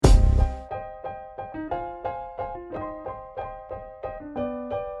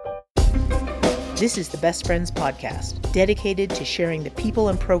This is the Best Friends podcast, dedicated to sharing the people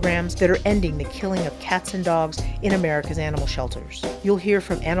and programs that are ending the killing of cats and dogs in America's animal shelters. You'll hear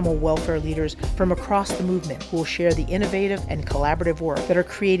from animal welfare leaders from across the movement who will share the innovative and collaborative work that are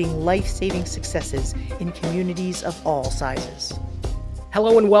creating life-saving successes in communities of all sizes.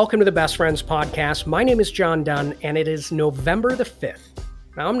 Hello and welcome to the Best Friends podcast. My name is John Dunn, and it is November the 5th.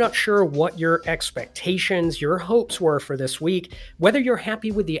 Now, I'm not sure what your expectations, your hopes were for this week, whether you're happy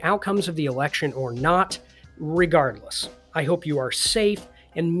with the outcomes of the election or not. Regardless, I hope you are safe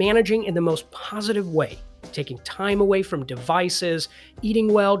and managing in the most positive way, taking time away from devices,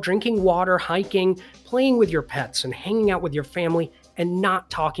 eating well, drinking water, hiking, playing with your pets, and hanging out with your family, and not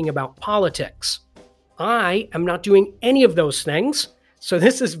talking about politics. I am not doing any of those things, so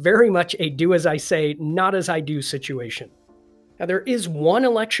this is very much a do as I say, not as I do situation. Now, there is one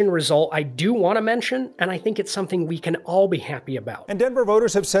election result I do want to mention, and I think it's something we can all be happy about. And Denver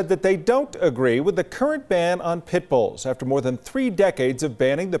voters have said that they don't agree with the current ban on pit bulls. After more than 3 decades of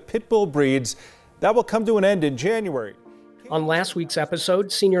banning the pit bull breeds, that will come to an end in January. On last week's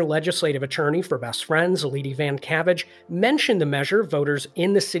episode, senior legislative attorney for Best Friends, Alidi Van Cavage, mentioned the measure voters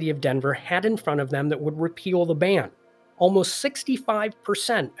in the city of Denver had in front of them that would repeal the ban. Almost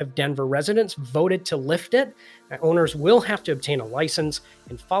 65% of Denver residents voted to lift it. Now, owners will have to obtain a license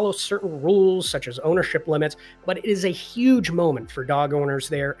and follow certain rules such as ownership limits, but it is a huge moment for dog owners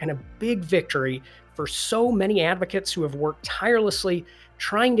there and a big victory for so many advocates who have worked tirelessly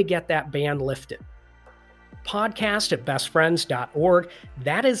trying to get that ban lifted. Podcast@bestfriends.org,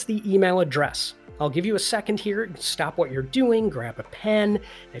 that is the email address. I'll give you a second here. Stop what you're doing, grab a pen.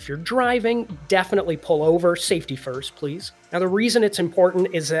 If you're driving, definitely pull over. Safety first, please. Now, the reason it's important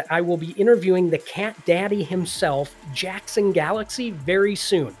is that I will be interviewing the cat daddy himself, Jackson Galaxy, very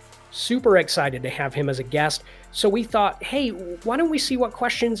soon. Super excited to have him as a guest. So we thought, hey, why don't we see what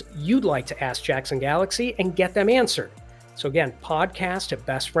questions you'd like to ask Jackson Galaxy and get them answered? So again,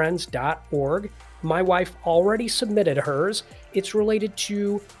 podcast@bestfriends.org. My wife already submitted hers. It's related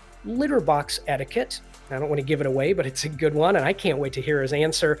to litter box etiquette. I don't want to give it away, but it's a good one, and I can't wait to hear his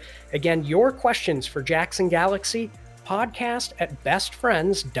answer. Again, your questions for Jackson Galaxy,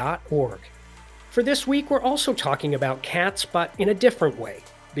 podcast@bestfriends.org. For this week, we're also talking about cats, but in a different way,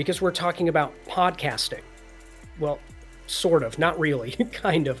 because we're talking about podcasting. Well, sort of, not really,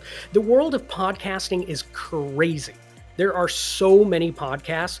 kind of. The world of podcasting is crazy. There are so many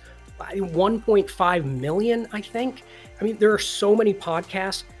podcasts, 1.5 million, I think. I mean, there are so many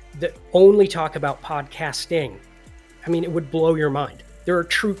podcasts that only talk about podcasting. I mean, it would blow your mind. There are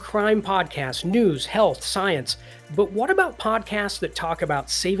true crime podcasts, news, health, science. But what about podcasts that talk about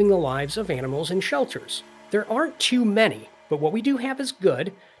saving the lives of animals in shelters? There aren't too many, but what we do have is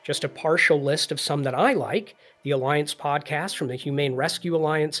good. Just a partial list of some that I like. The Alliance podcast from the Humane Rescue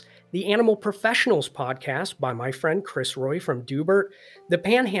Alliance, the Animal Professionals podcast by my friend Chris Roy from Dubert. The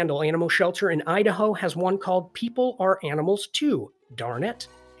Panhandle Animal Shelter in Idaho has one called People Are Animals Too, darn it.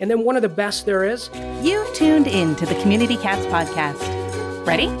 And then one of the best there is. You've tuned in to the Community Cats podcast.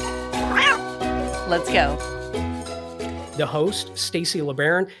 Ready? Let's go. The host, Stacy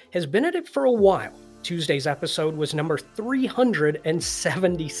LeBaron, has been at it for a while. Tuesday's episode was number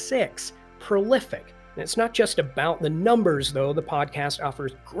 376. Prolific. And it's not just about the numbers, though. The podcast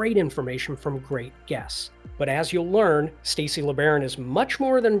offers great information from great guests. But as you'll learn, Stacy LeBaron is much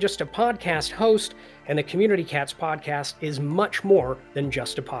more than just a podcast host, and the Community Cats podcast is much more than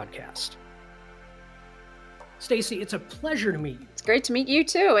just a podcast. Stacy, it's a pleasure to meet you. It's great to meet you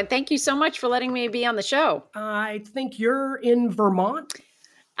too, and thank you so much for letting me be on the show. I think you're in Vermont?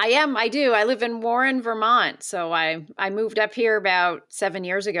 I am. I do. I live in Warren, Vermont. So I moved up here about 7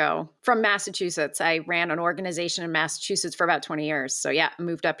 years ago from Massachusetts. I ran an organization in Massachusetts for about 20 years. So yeah, I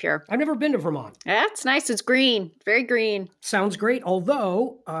moved up here. I've never been to Vermont. Yeah, it's nice. It's green. Very green. Sounds great.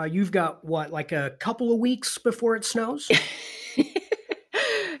 Although you've got like a couple of weeks before it snows?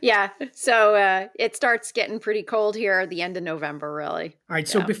 Yeah. So it starts getting pretty cold here at the end of November, really. All right.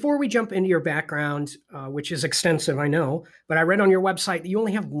 So before we jump into your background, which is extensive, I know, but I read on your website that you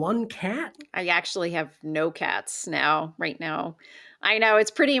only have one cat. I actually have no cats right now. I know,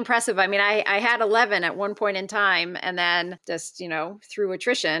 it's pretty impressive. I mean, I had 11 at one point in time, and then just, through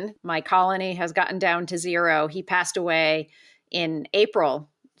attrition, my colony has gotten down to 0. He passed away in April.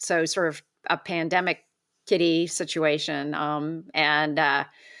 So sort of a pandemic kitty situation.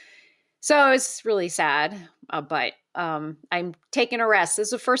 So it's really sad, but I'm taking a rest. This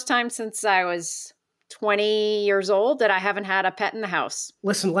is the first time since I was 20 years old that I haven't had a pet in the house.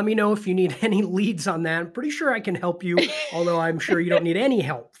 Listen, let me know if you need any leads on that. I'm pretty sure I can help you, although I'm sure you don't need any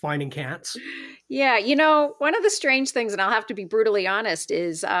help finding cats. Yeah, one of the strange things, and I'll have to be brutally honest,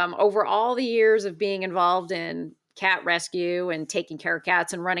 is over all the years of being involved in cat rescue and taking care of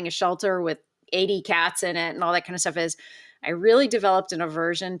cats and running a shelter with 80 cats in it and all that kind of stuff, is I really developed an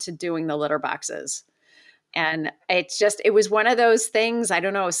aversion to doing the litter boxes. And it was one of those things, I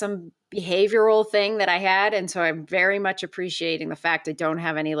don't know, some behavioral thing that I had. And so I'm very much appreciating the fact I don't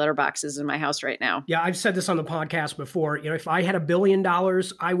have any litter boxes in my house right now. Yeah, I've said this on the podcast before. If I had $1 billion,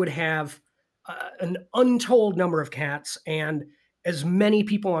 I would have an untold number of cats and as many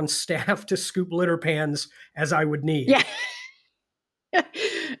people on staff to scoop litter pans as I would need.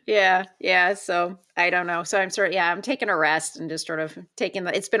 Yeah. Yeah. So I don't know. So I'm taking a rest and just sort of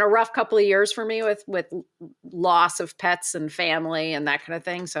it's been a rough couple of years for me with loss of pets and family and that kind of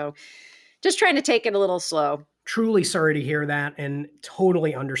thing. So just trying to take it a little slow. Truly sorry to hear that and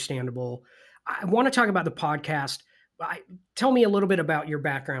totally understandable. I want to talk about the podcast. Tell me a little bit about your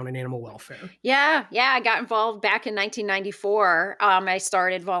background in animal welfare. Yeah. I got involved back in 1994. I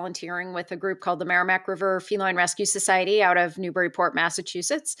started volunteering with a group called the Merrimack River Feline Rescue Society out of Newburyport,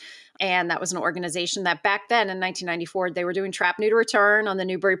 Massachusetts. And that was an organization that back then in 1994, they were doing trap, neuter, return on the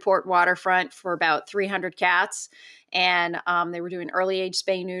Newburyport waterfront for about 300 cats. And they were doing early age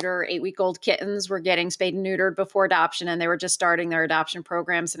spay neuter. 8-week-old kittens were getting spayed and neutered before adoption, and they were just starting their adoption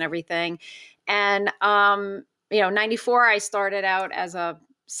programs and everything. And 94, I started out as a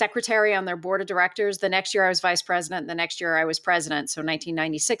secretary on their board of directors. The next year I was vice president. The next year I was president. So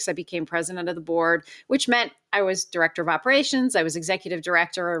 1996, I became president of the board, which meant I was director of operations. I was executive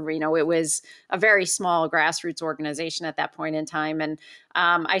director. It was a very small grassroots organization at that point in time. And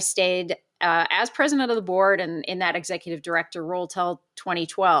I stayed as president of the board and in that executive director role till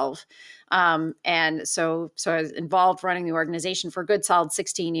 2012. And so I was involved running the organization for a good solid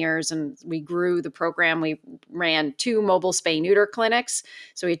 16 years, and we grew the program. We ran 2 mobile spay neuter clinics.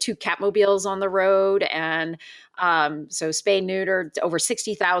 So we had 2 Catmobiles on the road, and so spay neutered over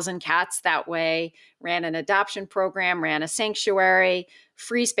 60,000 cats that way, ran an adoption program, ran a sanctuary,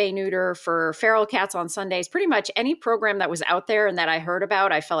 free spay neuter for feral cats on Sundays. Pretty much any program that was out there and that I heard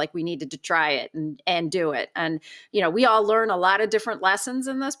about, I felt like we needed to try it and do it. And, we all learn a lot of different lessons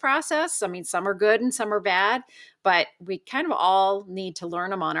in this process. I mean, some are good and some are bad, but we kind of all need to learn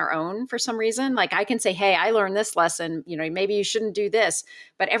them on our own for some reason. Like I can say, hey, I learned this lesson, maybe you shouldn't do this,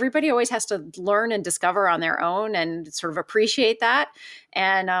 but everybody always has to learn and discover on their own and sort of appreciate that.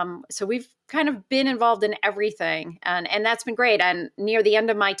 And so we've kind of been involved in everything. And that's been great. And near the end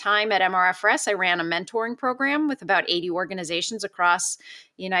of my time at MRFRS, I ran a mentoring program with about 80 organizations across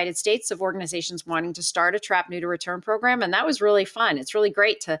the United States of organizations wanting to start a trap, neuter, return program. And that was really fun. It's really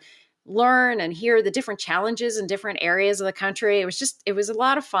great to learn and hear the different challenges in different areas of the country. It was a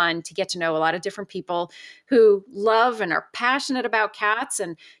lot of fun to get to know a lot of different people who love and are passionate about cats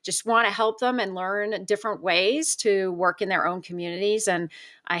and just want to help them and learn different ways to work in their own communities. And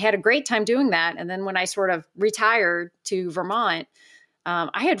I had a great time doing that. And then when I sort of retired to Vermont,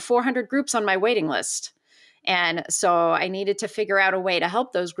 I had 400 groups on my waiting list. And so I needed to figure out a way to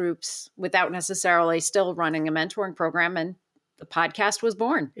help those groups without necessarily still running a mentoring program. And the podcast was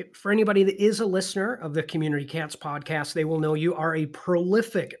born. For anybody that is a listener of the Community Cats podcast, they will know you are a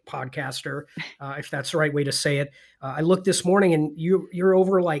prolific podcaster, if that's the right way to say it. I looked this morning and you're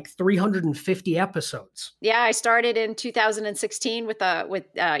over like 350 episodes. Yeah, I started in 2016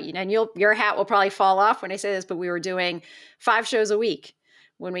 and your hat will probably fall off when I say this, but we were doing 5 shows a week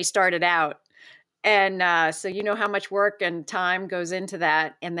when we started out. And so how much work and time goes into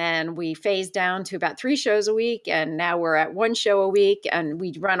that. And then we phased down to about 3 shows a week. And now we're at 1 show a week. And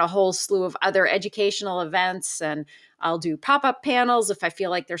we run a whole slew of other educational events. And I'll do pop-up panels if I feel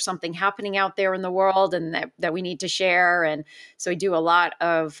like there's something happening out there in the world and that we need to share. And so we do a lot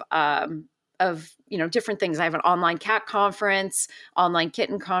of different things. I have an online cat conference, online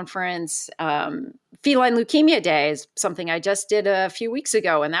kitten conference. Feline Leukemia Day is something I just did a few weeks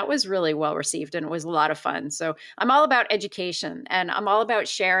ago, and that was really well received, and it was a lot of fun. So I'm all about education, and I'm all about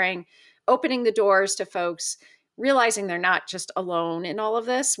sharing, opening the doors to folks, realizing they're not just alone in all of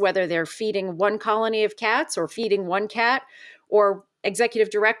this, whether they're feeding 1 colony of cats or feeding 1 cat or executive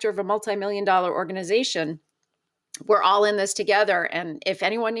director of a multi-million-dollar organization. We're all in this together. And if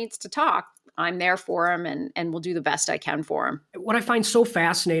anyone needs to talk, I'm there for them and will do the best I can for them. What I find so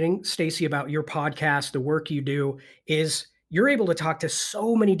fascinating, Stacy, about your podcast, the work you do, is you're able to talk to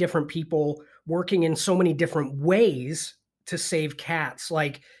so many different people working in so many different ways to save cats.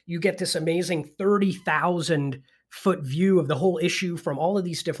 Like you get this amazing 30,000 foot view of the whole issue from all of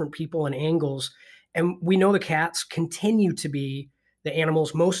these different people and angles. And we know the cats continue to be the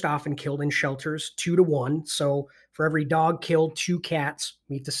animals most often killed in shelters, 2 to 1. So for every dog killed, 2 cats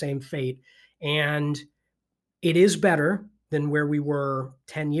meet the same fate. And it is better than where we were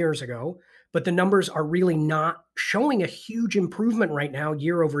 10 years ago, but the numbers are really not showing a huge improvement right now,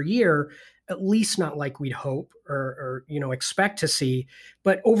 year over year, at least not like we'd hope or expect to see.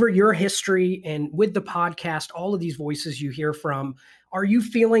 But over your history and with the podcast, all of these voices you hear from, are you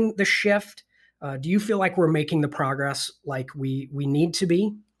feeling the shift? Do you feel like we're making the progress like we need to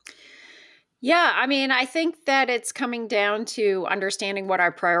be? Yeah, I mean, I think that it's coming down to understanding what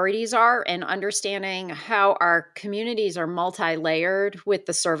our priorities are and understanding how our communities are multi-layered with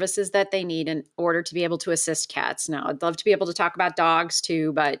the services that they need in order to be able to assist cats. Now, I'd love to be able to talk about dogs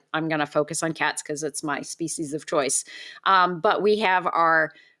too, but I'm going to focus on cats because it's my species of choice. But we have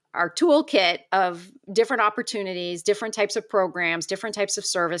our toolkit of different opportunities, different types of programs, different types of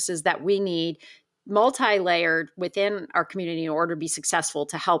services that we need multi-layered within our community in order to be successful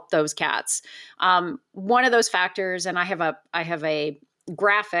to help those cats. One of those factors, and I have a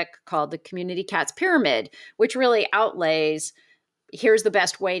graphic called the Community Cats Pyramid, which really outlays here's the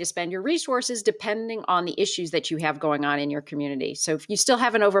best way to spend your resources depending on the issues that you have going on in your community. So if you still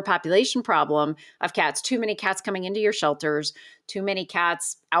have an overpopulation problem of cats, too many cats coming into your shelters, too many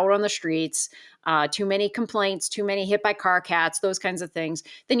cats out on the streets, too many complaints, too many hit by car cats, those kinds of things,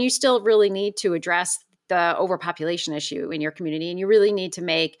 then you still really need to address the overpopulation issue in your community. And you really need to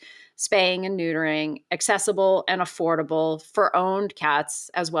make spaying and neutering accessible and affordable for owned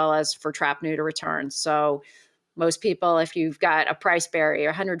cats as well as for trap neuter returns. So most people, if you've got a price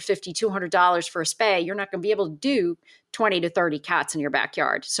barrier, $150, $200 for a spay, you're not going to be able to do 20 to 30 cats in your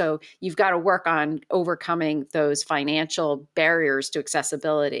backyard. So you've got to work on overcoming those financial barriers to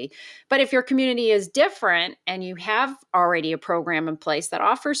accessibility. But if your community is different and you have already a program in place that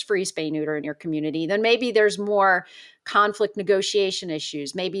offers free spay neuter in your community, then maybe there's more conflict negotiation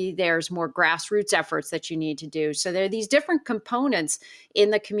issues. Maybe there's more grassroots efforts that you need to do. So there are these different components in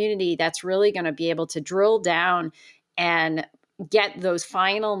the community that's really going to be able to drill down and get those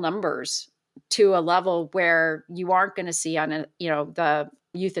final numbers to a level where you aren't going to see the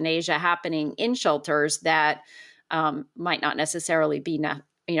euthanasia happening in shelters that might not necessarily be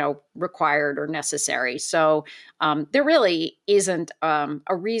required or necessary. So there really isn't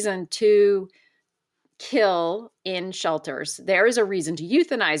a reason to kill in shelters. There is a reason to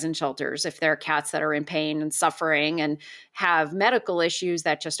euthanize in shelters if there are cats that are in pain and suffering and have medical issues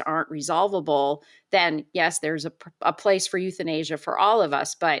that just aren't resolvable. Then yes, there's a place for euthanasia for all of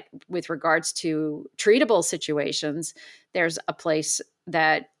us. But with regards to treatable situations, there's a place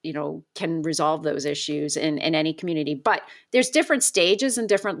that can resolve those issues in any community. But there's different stages and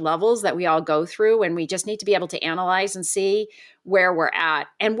different levels that we all go through, and we just need to be able to analyze and see where we're at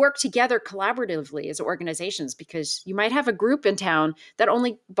and work together collaboratively as organizations, because you might have a group in town that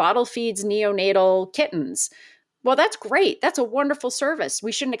only bottle feeds neonatal kittens. Well, that's great. That's a wonderful service.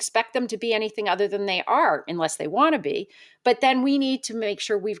 We shouldn't expect them to be anything other than they are unless they want to be. But then we need to make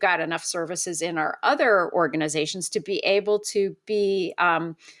sure we've got enough services in our other organizations to be able to be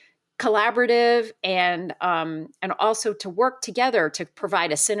collaborative and also to work together to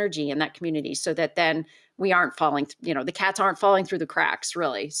provide a synergy in that community so that then we aren't falling, the cats aren't falling through the cracks,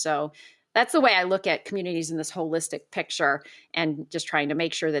 really. So that's the way I look at communities in this holistic picture, and just trying to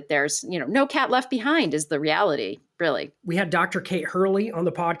make sure that there's, no cat left behind is the reality, really. We had Dr. Kate Hurley on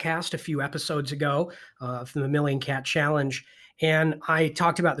the podcast a few episodes ago from the Million Cat Challenge. And I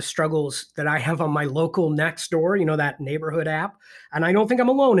talked about the struggles that I have on my local Nextdoor, that neighborhood app. And I don't think I'm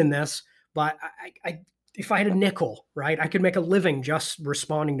alone in this, but I if I had a nickel, right, I could make a living just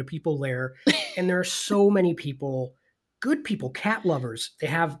responding to people there. And there are so many people, good people, cat lovers. They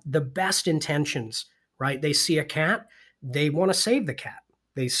have the best intentions, right? They see a cat, they want to save the cat.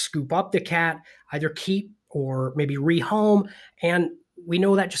 They scoop up the cat, either keep or maybe rehome. And we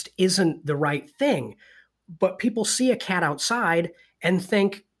know that just isn't the right thing. But people see a cat outside and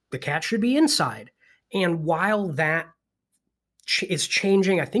think the cat should be inside. And while that is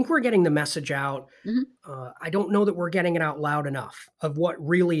changing, I think we're getting the message out. Mm-hmm. I don't know that we're getting it out loud enough of what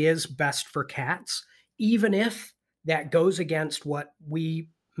really is best for cats, even if that goes against what we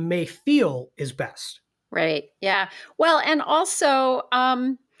may feel is best. Right. Yeah. Well, and also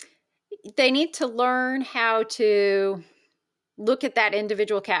they need to learn how to look at that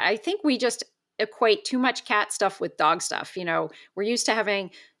individual cat. I think we just equate too much cat stuff with dog stuff. We're used to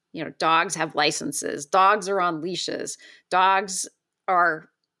having, dogs have licenses, dogs are on leashes, dogs are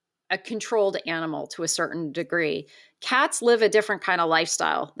a controlled animal to a certain degree. Cats live a different kind of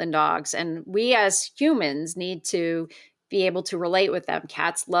lifestyle than dogs. And we as humans need to be able to relate with them.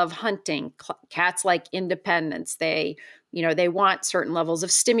 Cats love hunting. Cats like independence. They want certain levels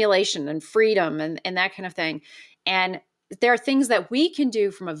of stimulation and freedom and that kind of thing. And there are things that we can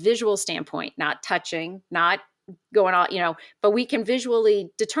do from a visual standpoint, not touching, not going on, but we can visually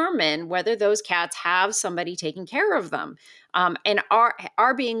determine whether those cats have somebody taking care of them, and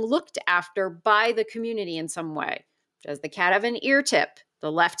are being looked after by the community in some way. Does the cat have an ear tip,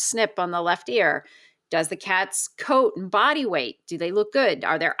 the left snip on the left ear? Does the cat's coat and body weight, do they look good?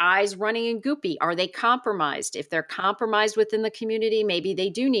 Are their eyes running and goopy? Are they compromised? If they're compromised within the community, maybe they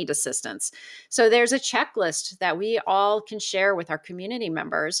do need assistance. So there's a checklist that we all can share with our community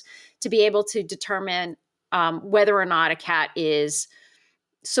members to be able to determine whether or not a cat is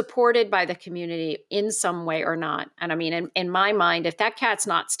supported by the community in some way or not. And I mean, in my mind, if that cat's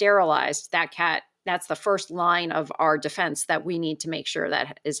not sterilized, that's the first line of our defense, that we need to make sure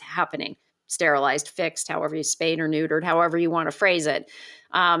that is happening. Sterilized, fixed, however you spayed or neutered, however you want to phrase it.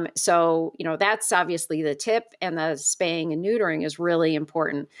 So, that's obviously the tip, and the spaying and neutering is really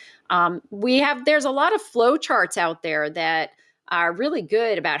important. There's a lot of flow charts out there that are really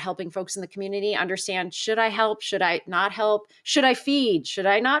good about helping folks in the community understand, should I help? Should I not help? Should I feed? Should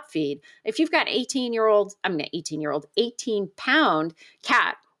I not feed? If you've got 18-pound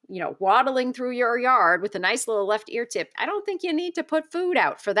cat, waddling through your yard with a nice little left ear tip, I don't think you need to put food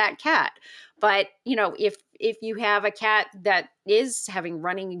out for that cat. But, if you have a cat that is having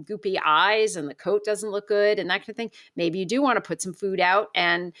running and goopy eyes and the coat doesn't look good and that kind of thing, maybe you do want to put some food out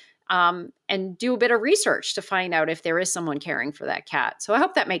and do a bit of research to find out if there is someone caring for that cat. So I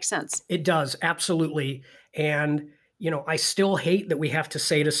hope that makes sense. It does, absolutely. And, I still hate that we have to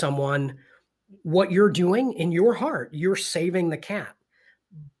say to someone, what you're doing in your heart, you're saving the cat.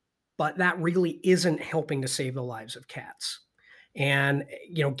 But that really isn't helping to save the lives of cats. And,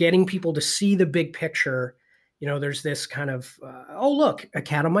 getting people to see the big picture, there's this kind of, oh, look, a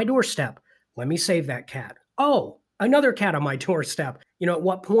cat on my doorstep. Let me save that cat. Oh, another cat on my doorstep. At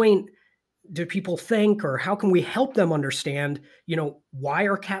what point do people think, or how can we help them understand, why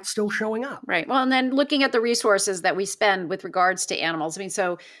are cats still showing up? Right. Well, and then looking at the resources that we spend with regards to animals. I mean,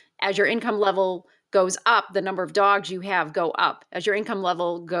 so as your income level goes up, the number of dogs you have go up. As your income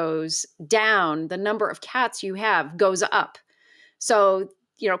level goes down, the number of cats you have goes up. So,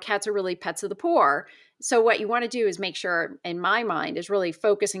 cats are really pets of the poor. So what you want to do is make sure, in my mind, is really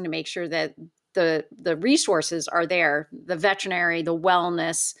focusing to make sure that the resources are there. The veterinary, the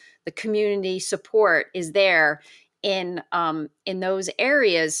wellness, the community support is there in those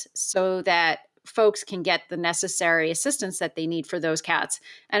areas, so that folks can get the necessary assistance that they need for those cats.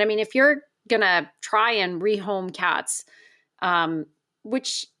 And I mean, if you're going to try and rehome cats,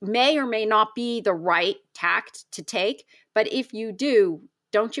 which may or may not be the right tact to take, but if you do,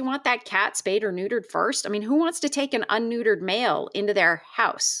 don't you want that cat spayed or neutered first? I mean, who wants to take an unneutered male into their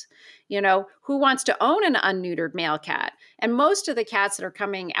house? Who wants to own an unneutered male cat? And most of the cats that are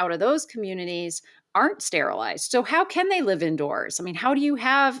coming out of those communities aren't sterilized. So how can they live indoors? I mean, how do you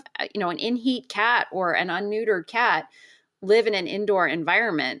have, an in-heat cat or an unneutered cat live in an indoor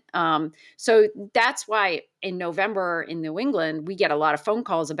environment? So that's why in November in New England, we get a lot of phone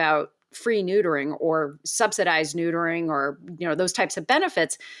calls about free neutering or subsidized neutering, or, those types of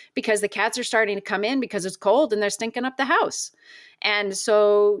benefits, because the cats are starting to come in because it's cold and they're stinking up the house. And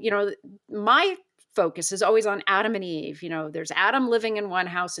so, my focus is always on Adam and Eve. There's Adam living in one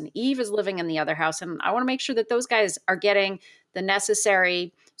house and Eve is living in the other house. And I want to make sure that those guys are getting the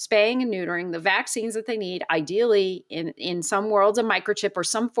necessary spaying and neutering, the vaccines that they need, ideally in some worlds, a microchip or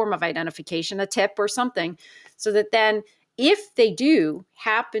some form of identification, a tip or something, so that then if they do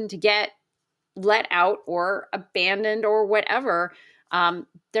happen to get let out or abandoned or whatever,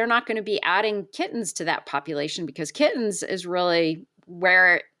 they're not going to be adding kittens to that population, because kittens is really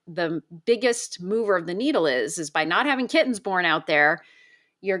where the biggest mover of the needle is by not having kittens born out there.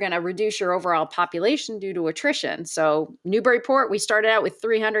 You're going to reduce your overall population due to attrition. So Newburyport, we started out with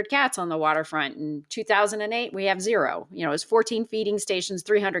 300 cats on the waterfront. In 2008, we have 0. It was 14 feeding stations,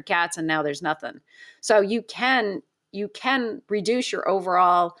 300 cats, and now there's nothing. So you can reduce your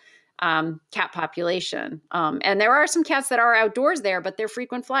overall cat population. And there are some cats that are outdoors there, but they're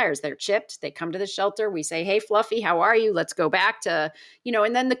frequent flyers. They're chipped. They come to the shelter. We say, hey, Fluffy, how are you? Let's go back to,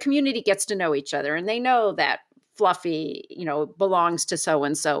 and then the community gets to know each other, and they know that Fluffy, belongs to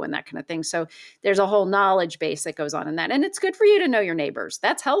so-and-so and that kind of thing. So there's a whole knowledge base that goes on in that. And it's good for you to know your neighbors.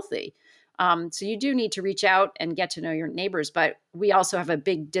 That's healthy. So you do need to reach out and get to know your neighbors, but we also have a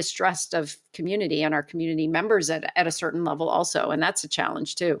big distrust of community and our community members at a certain level also. And that's a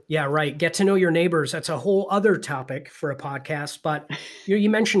challenge too. Yeah, right. Get to know your neighbors. That's a whole other topic for a podcast. But you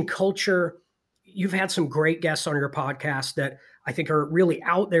mentioned culture. You've had some great guests on your podcast that I think are really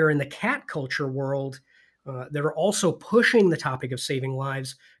out there in the cat culture world that are also pushing the topic of saving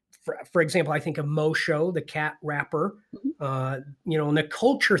lives. For example, I think of Mosho, the cat rapper, Mhm. and the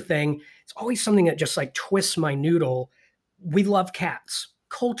culture thing, it's always something that just like twists my noodle. We love cats.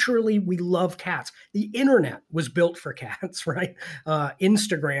 Culturally, we love cats. The internet was built for cats, right?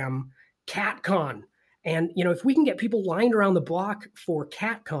 Instagram, CatCon. And, if we can get people lined around the block for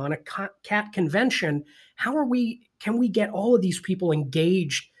CatCon, a cat convention, can we get all of these people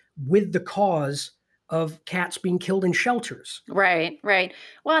engaged with the cause of cats being killed in shelters? Right, right.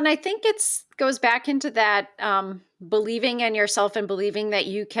 Well, and I think goes back into that believing in yourself and believing that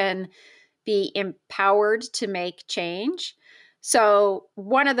you can be empowered to make change. So,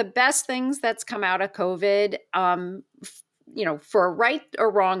 one of the best things that's come out of COVID, for right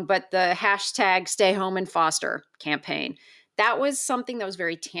or wrong, but the hashtag stay home and foster campaign, that was something that was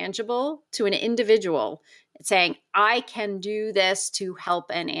very tangible to an individual saying, I can do this to help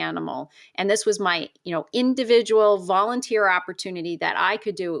an animal. And this was my, individual volunteer opportunity that I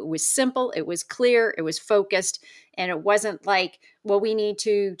could do. It was simple, it was clear, it was focused, and it wasn't like, well, we need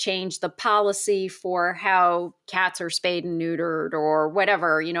to change the policy for how cats are spayed and neutered or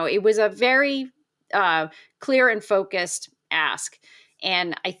whatever. It was a very clear and focused ask.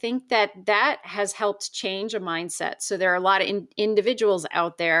 And I think that has helped change a mindset. So there are a lot of individuals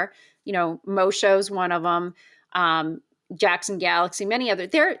out there, Mosho's one of them, Jackson Galaxy, many other.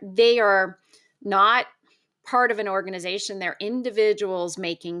 They are not part of an organization. They're individuals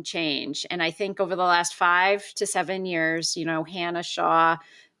making change. And I think over the last 5 to 7 years, Hannah Shaw,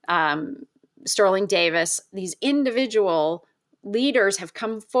 Sterling Davis, these individual leaders have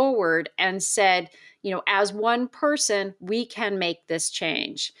come forward and said, as one person, we can make this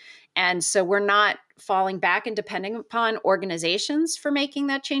change. And so we're not falling back and depending upon organizations for making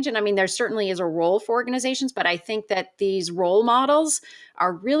that change. And I mean, there certainly is a role for organizations, but I think that these role models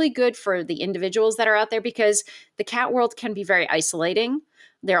are really good for the individuals that are out there because the cat world can be very isolating.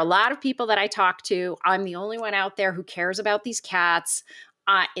 There are a lot of people that I talk to. I'm the only one out there who cares about these cats.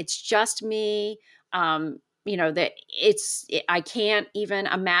 It's just me. I can't even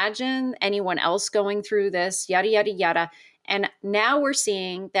imagine anyone else going through this, yada, yada, yada. And now we're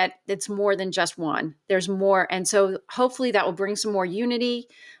seeing that it's more than just one. There's more. And so hopefully that will bring some more unity.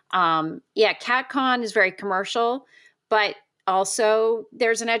 CatCon is very commercial, but also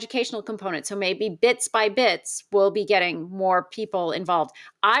there's an educational component. So maybe bits by bits, we'll be getting more people involved.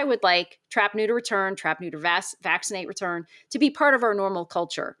 I would like trap, neuter, return, vaccinate, return to be part of our normal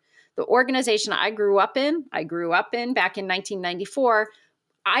culture. The organization I grew up in back in 1994,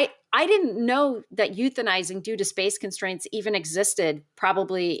 I didn't know that euthanizing due to space constraints even existed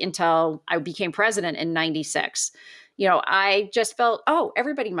probably until I became president in 96. I just felt, oh,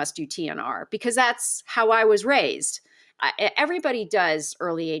 everybody must do TNR because that's how I was raised. Everybody does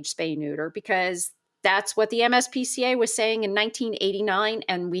early age spay neuter because that's what the MSPCA was saying in 1989.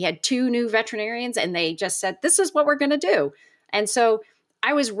 And we had 2 new veterinarians and they just said, this is what we're going to do. And so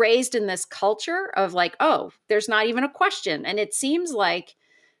I was raised in this culture of like, oh, there's not even a question. And it seems like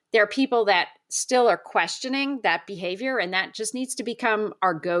there are people that still are questioning that behavior, and that just needs to become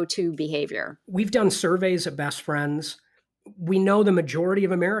our go-to behavior. We've done surveys of best friends. We know the majority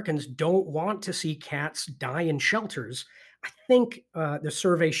of Americans don't want to see cats die in shelters. I think the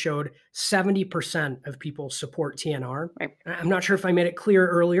survey showed 70% of people support TNR. Right. I'm not sure if I made it clear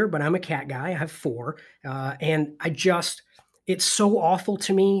earlier, but I'm a cat guy. I have 4. And it's so awful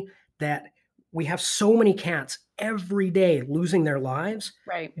to me that we have so many cats every day losing their lives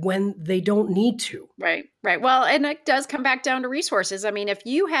when they don't need to. Right. Well, and it does come back down to resources. I mean, if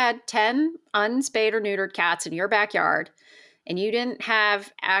you had 10 unspayed or neutered cats in your backyard and you didn't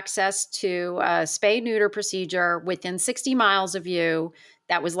have access to a spay neuter procedure within 60 miles of you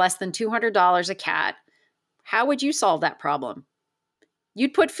that was less than $200 a cat, how would you solve that problem?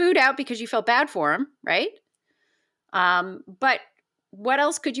 You'd put food out because you felt bad for them, right? But what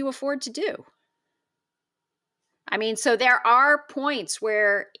else could you afford to do? I mean, so there are points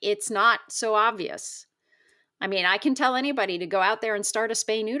where it's not so obvious. I mean, I can tell anybody to go out there and start a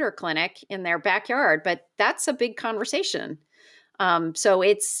spay neuter clinic in their backyard, but that's a big conversation. So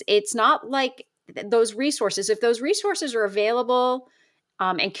it's not like those resources. If those resources are available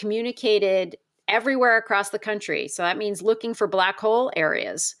and communicated everywhere across the country, so that means looking for black hole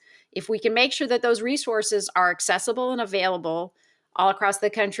areas. If we can make sure that those resources are accessible and available all across the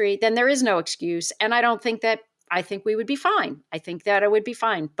country, then there is no excuse. And I think we would be fine. I think that it would be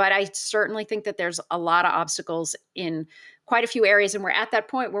fine. But I certainly think that there's a lot of obstacles in quite a few areas. And we're at that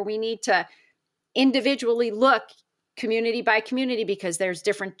point where we need to individually look community by community because there's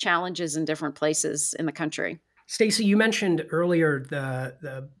different challenges in different places in the country. Stacy, you mentioned earlier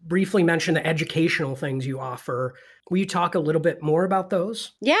briefly mentioned the educational things you offer. Will you talk a little bit more about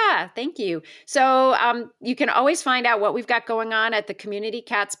those? Yeah, thank you. So you can always find out what we've got going on at the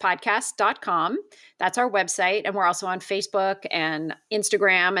communitycatspodcast.com. That's our website. And we're also on Facebook and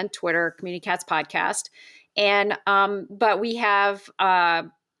Instagram and Twitter, Community Cats Podcast. And but we have a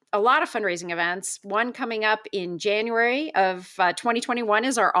lot of fundraising events. One coming up in January of 2021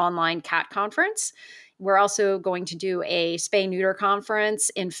 is our online cat conference. We're also going to do a spay neuter conference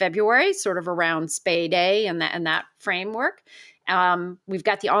in February, sort of around Spay Day and that framework. We've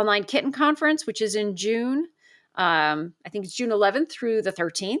got the online kitten conference, which is in June. I think it's June 11th through the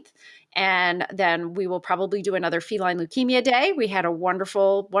 13th. And then we will probably do another feline leukemia day. We had a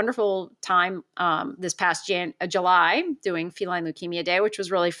wonderful, wonderful time this past July doing feline leukemia day, which was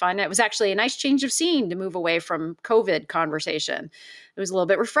really fun. It was actually a nice change of scene to move away from COVID conversation. It was a little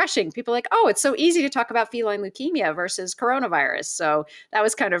bit refreshing. People are like, oh, it's so easy to talk about feline leukemia versus coronavirus. So that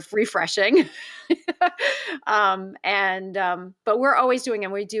was kind of refreshing. But we're always doing,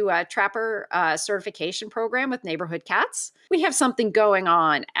 and we do a trapper certification program with neighborhood cats. We have something going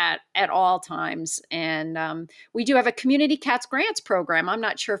on at all times. And we do have a community cats grants program. I'm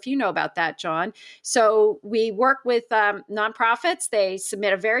not sure if you know about that, John. So we work with nonprofits. They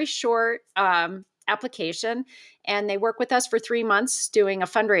submit a very short application, and they work with us for 3 months doing a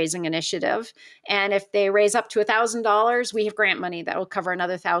fundraising initiative. And if they raise up to $1,000, we have grant money that will cover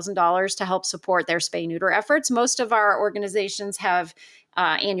another $1,000 to help support their spay neuter efforts. Most of our organizations have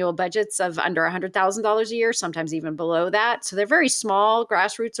annual budgets of under $100,000 a year, sometimes even below that. So they're very small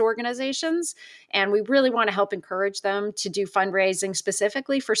grassroots organizations. And we really want to help encourage them to do fundraising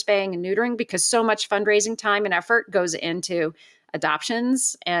specifically for spaying and neutering, because so much fundraising time and effort goes into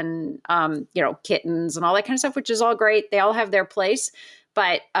adoptions and, kittens and all that kind of stuff, which is all great. They all have their place.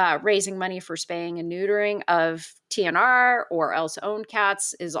 But raising money for spaying and neutering of TNR or else owned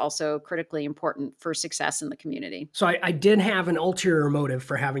cats is also critically important for success in the community. So I did have an ulterior motive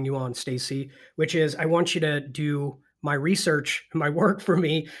for having you on, Stacy, which is I want you to do my research, my work for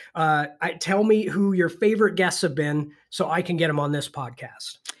me. Tell me who your favorite guests have been so I can get them on this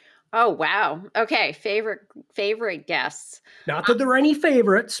podcast. Oh, wow. Okay. Favorite guests. Not that there are any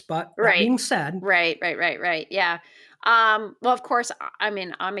favorites, but that Right. being said. Right. Yeah. Well, of course,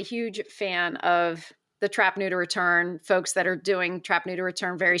 I'm a huge fan of the trap, neuter, return folks that are doing trap, neuter,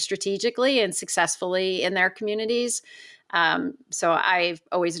 return very strategically and successfully in their communities. So I've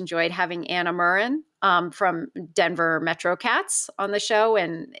always enjoyed having Anna Murrin from Denver Metro Cats on the show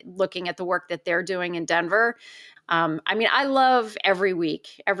and looking at the work that they're doing in Denver. I love every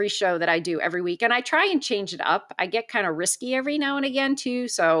show that I do every week, and I try and change it up. I get kind of risky every now and again too.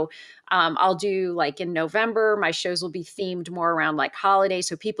 So I'll do, like, in November, my shows will be themed more around like holidays.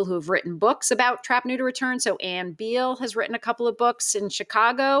 So people who have written books about trap, neuter, return. So Ann Beal has written a couple of books in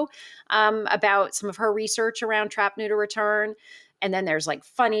Chicago about some of her research around trap, neuter, return. And then there's like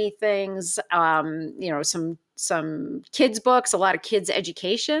funny things, some kids books, a lot of kids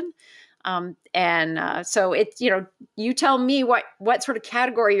education. So it's, you tell me what sort of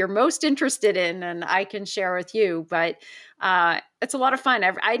category you're most interested in, and I can share with you, but, it's a lot of fun.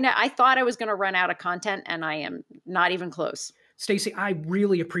 I thought I was going to run out of content, and I am not even close. Stacy, I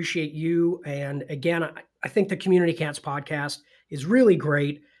really appreciate you. And again, I think the Community Cats podcast is really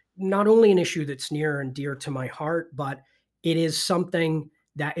great. Not only an issue that's near and dear to my heart, but it is something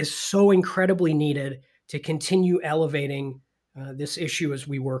that is so incredibly needed to continue elevating this issue as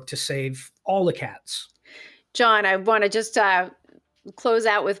we work to save all the cats. John, I want to just close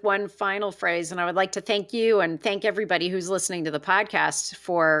out with one final phrase, and I would like to thank you and thank everybody who's listening to the podcast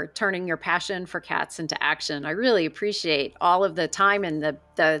for turning your passion for cats into action. I really appreciate all of the time and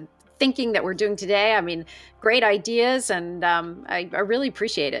the thinking that we're doing today. Great ideas, and I really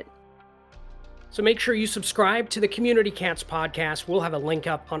appreciate it. So make sure you subscribe to the Community Cats podcast. We'll have a link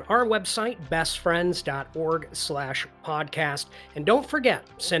up on our website, bestfriends.org/podcast. And don't forget,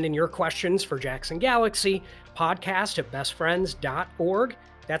 send in your questions for Jackson Galaxy, podcast@bestfriends.org.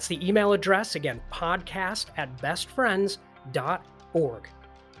 That's the email address. Again, podcast@bestfriends.org.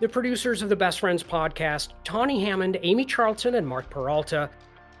 The producers of the Best Friends podcast, Tawny Hammond, Amy Charlton, and Mark Peralta.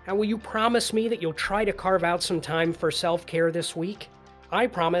 And will you promise me that you'll try to carve out some time for self-care this week? I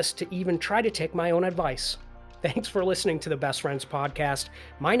promise to even try to take my own advice. Thanks for listening to the Best Friends podcast.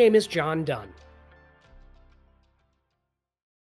 My name is John Dunn.